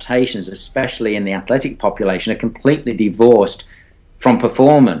these adaptations, especially in the athletic population, are completely divorced from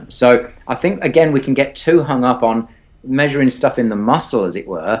performance. So I think, again, we can get too hung up on measuring stuff in the muscle, as it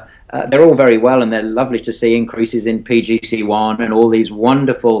were. They're all very well, and they're lovely to see increases in PGC1 and all these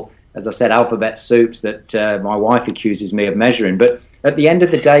wonderful, as I said, alphabet soups that my wife accuses me of measuring. But at the end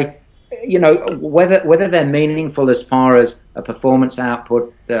of the day, whether they're meaningful as far as a performance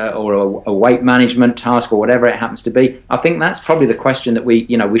output or a weight management task or whatever it happens to be, I think that's probably the question that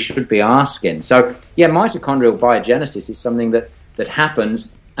we should be asking. So, yeah, mitochondrial biogenesis is something that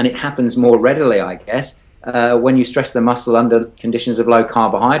happens, and it happens more readily, I guess, when you stress the muscle under conditions of low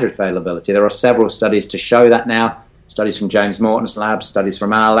carbohydrate availability. There are several studies to show that now, studies from James Morton's lab, studies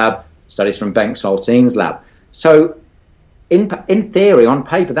from our lab, studies from Bengt Salteen's lab. So in theory, on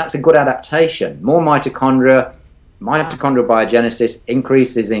paper, that's a good adaptation. More mitochondrial biogenesis,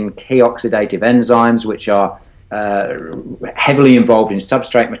 increases in key oxidative enzymes, which are heavily involved in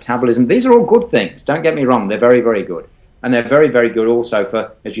substrate metabolism. These are all good things. Don't get me wrong. They're very, very good. And they're very, very good also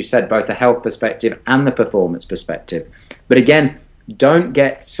for, as you said, both the health perspective and the performance perspective. But again, don't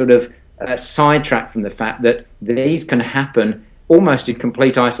get sort of sidetracked from the fact that these can happen almost in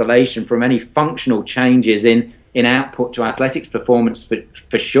complete isolation from any functional changes in output to athletics performance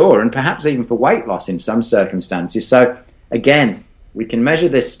for sure, and perhaps even for weight loss in some circumstances. So again, we can measure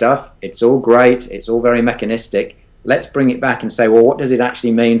this stuff. It's all great. It's all very mechanistic. Let's bring it back and say, well, what does it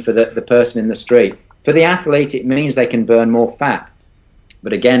actually mean for the person in the street? For the athlete, it means they can burn more fat.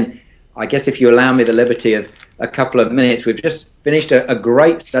 But again, I guess if you allow me the liberty of a couple of minutes, we've just finished a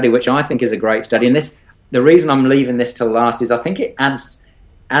great study, which I think is a great study. And the reason I'm leaving this till last is I think it adds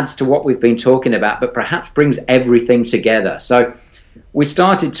to what we've been talking about, but perhaps brings everything together. So we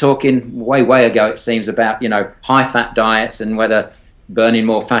started talking way ago, it seems, about high-fat diets and whether burning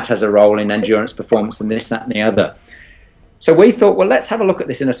more fat has a role in endurance performance and this, that, and the other. So we thought, well, let's have a look at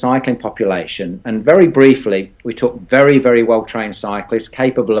this in a cycling population. And very briefly, we took very, very well-trained cyclists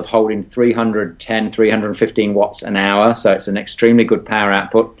capable of holding 310, 315 watts an hour. So it's an extremely good power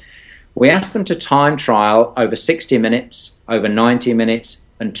output. We asked them to time trial over 60 minutes, over 90 minutes,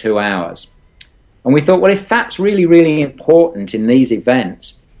 and 2 hours. And we thought, well, if fat's really, really important in these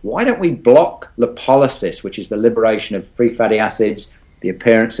events, why don't we block lipolysis, which is the liberation of free fatty acids, the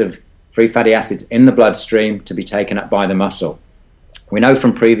appearance of free fatty acids in the bloodstream to be taken up by the muscle. We know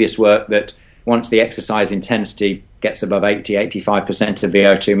from previous work that once the exercise intensity gets above 80-85% of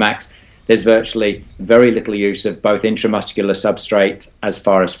VO2 max, there's virtually very little use of both intramuscular substrate as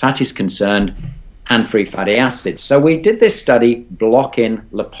far as fat is concerned and free fatty acids. So we did this study blocking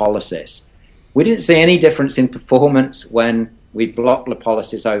lipolysis. We didn't see any difference in performance when we blocked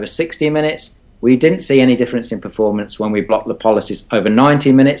lipolysis over 60 minutes. We didn't see any difference in performance when we blocked lipolysis over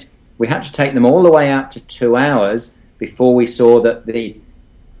 90 minutes. We had to take them all the way out to 2 hours before we saw that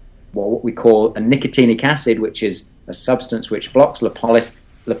what we call a nicotinic acid, which is a substance which blocks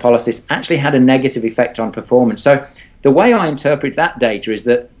lipolysis, actually had a negative effect on performance. So the way I interpret that data is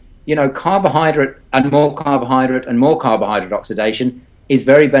that, carbohydrate and more carbohydrate oxidation is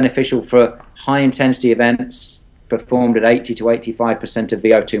very beneficial for high-intensity events performed at 80-85% of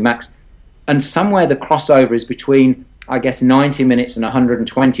VO2 max. And somewhere the crossover is between, I guess, 90 minutes and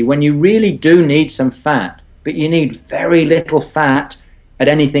 120, when you really do need some fat but you need very little fat at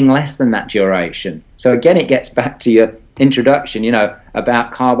anything less than that duration. So again, it gets back to your introduction,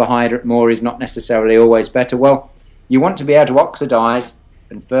 about carbohydrate more is not necessarily always better. Well, you want to be able to oxidize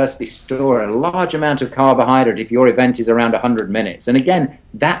and firstly store a large amount of carbohydrate if your event is around 100 minutes. And again,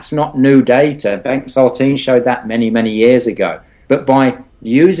 that's not new data. Bengt Saltine showed that many, many years ago. But by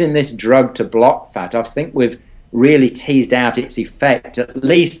using this drug to block fat, I think we've really teased out its effect, at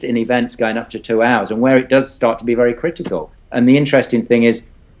least in events going up to 2 hours, and where it does start to be very critical. And the interesting thing is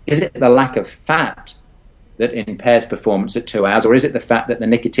it the lack of fat that impairs performance at 2 hours, or is it the fact that the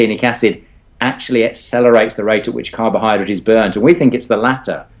nicotinic acid actually accelerates the rate at which carbohydrate is burnt? And we think it's the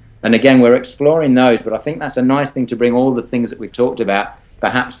latter. And again, we're exploring those, but I think that's a nice thing to bring all the things that we've talked about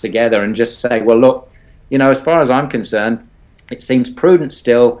perhaps together and just say, well, look, as far as I'm concerned, it seems prudent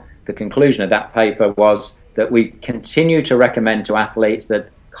still. The conclusion of that paper was that we continue to recommend to athletes that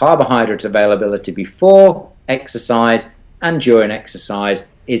carbohydrate availability before exercise and during exercise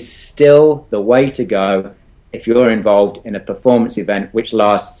is still the way to go if you're involved in a performance event which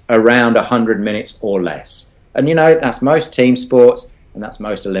lasts around 100 minutes or less. And, that's most team sports and that's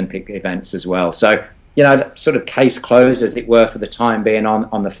most Olympic events as well. So, sort of case closed, as it were, for the time being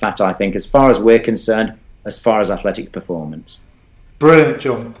on the fat, I think, as far as we're concerned, as far as athletics performance. Brilliant,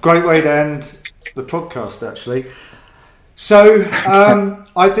 John. Great way to end the podcast, actually. So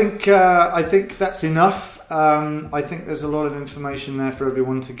I think that's enough. I think there's a lot of information there for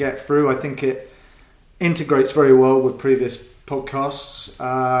everyone to get through. I think it integrates very well with previous podcasts,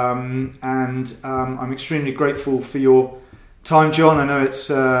 and I'm extremely grateful for your time, John. I know it's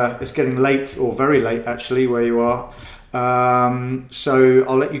getting late, or very late actually, where you are. So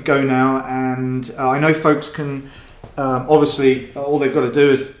I'll let you go now, and I know folks can obviously all they've got to do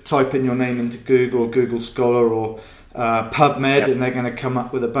is type in your name into Google Scholar or PubMed, and they're going to come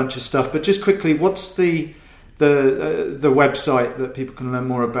up with a bunch of stuff. But just quickly, what's the website that people can learn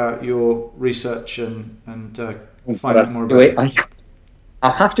more about your research and find out more about it?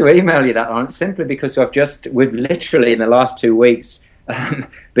 I'll have to email you that on, simply because we've literally in the last 2 weeks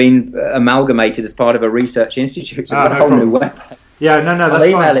been amalgamated as part of a research institute. So a whole new website. Yeah, no,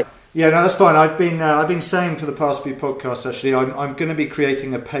 that's fine. It. Yeah, no, that's fine. I've been saying for the past few podcasts, actually, I'm going to be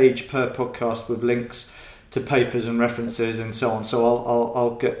creating a page per podcast with links to papers and references and so on. So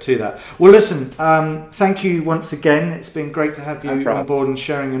I'll get to that. Well, listen, thank you once again. It's been great to have you on board and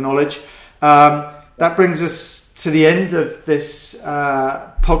sharing your knowledge. That brings us to the end of this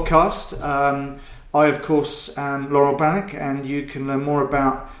podcast. I, of course, am Laurel Bannock, and you can learn more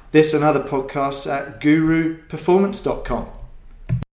about this and other podcasts at guruperformance.com.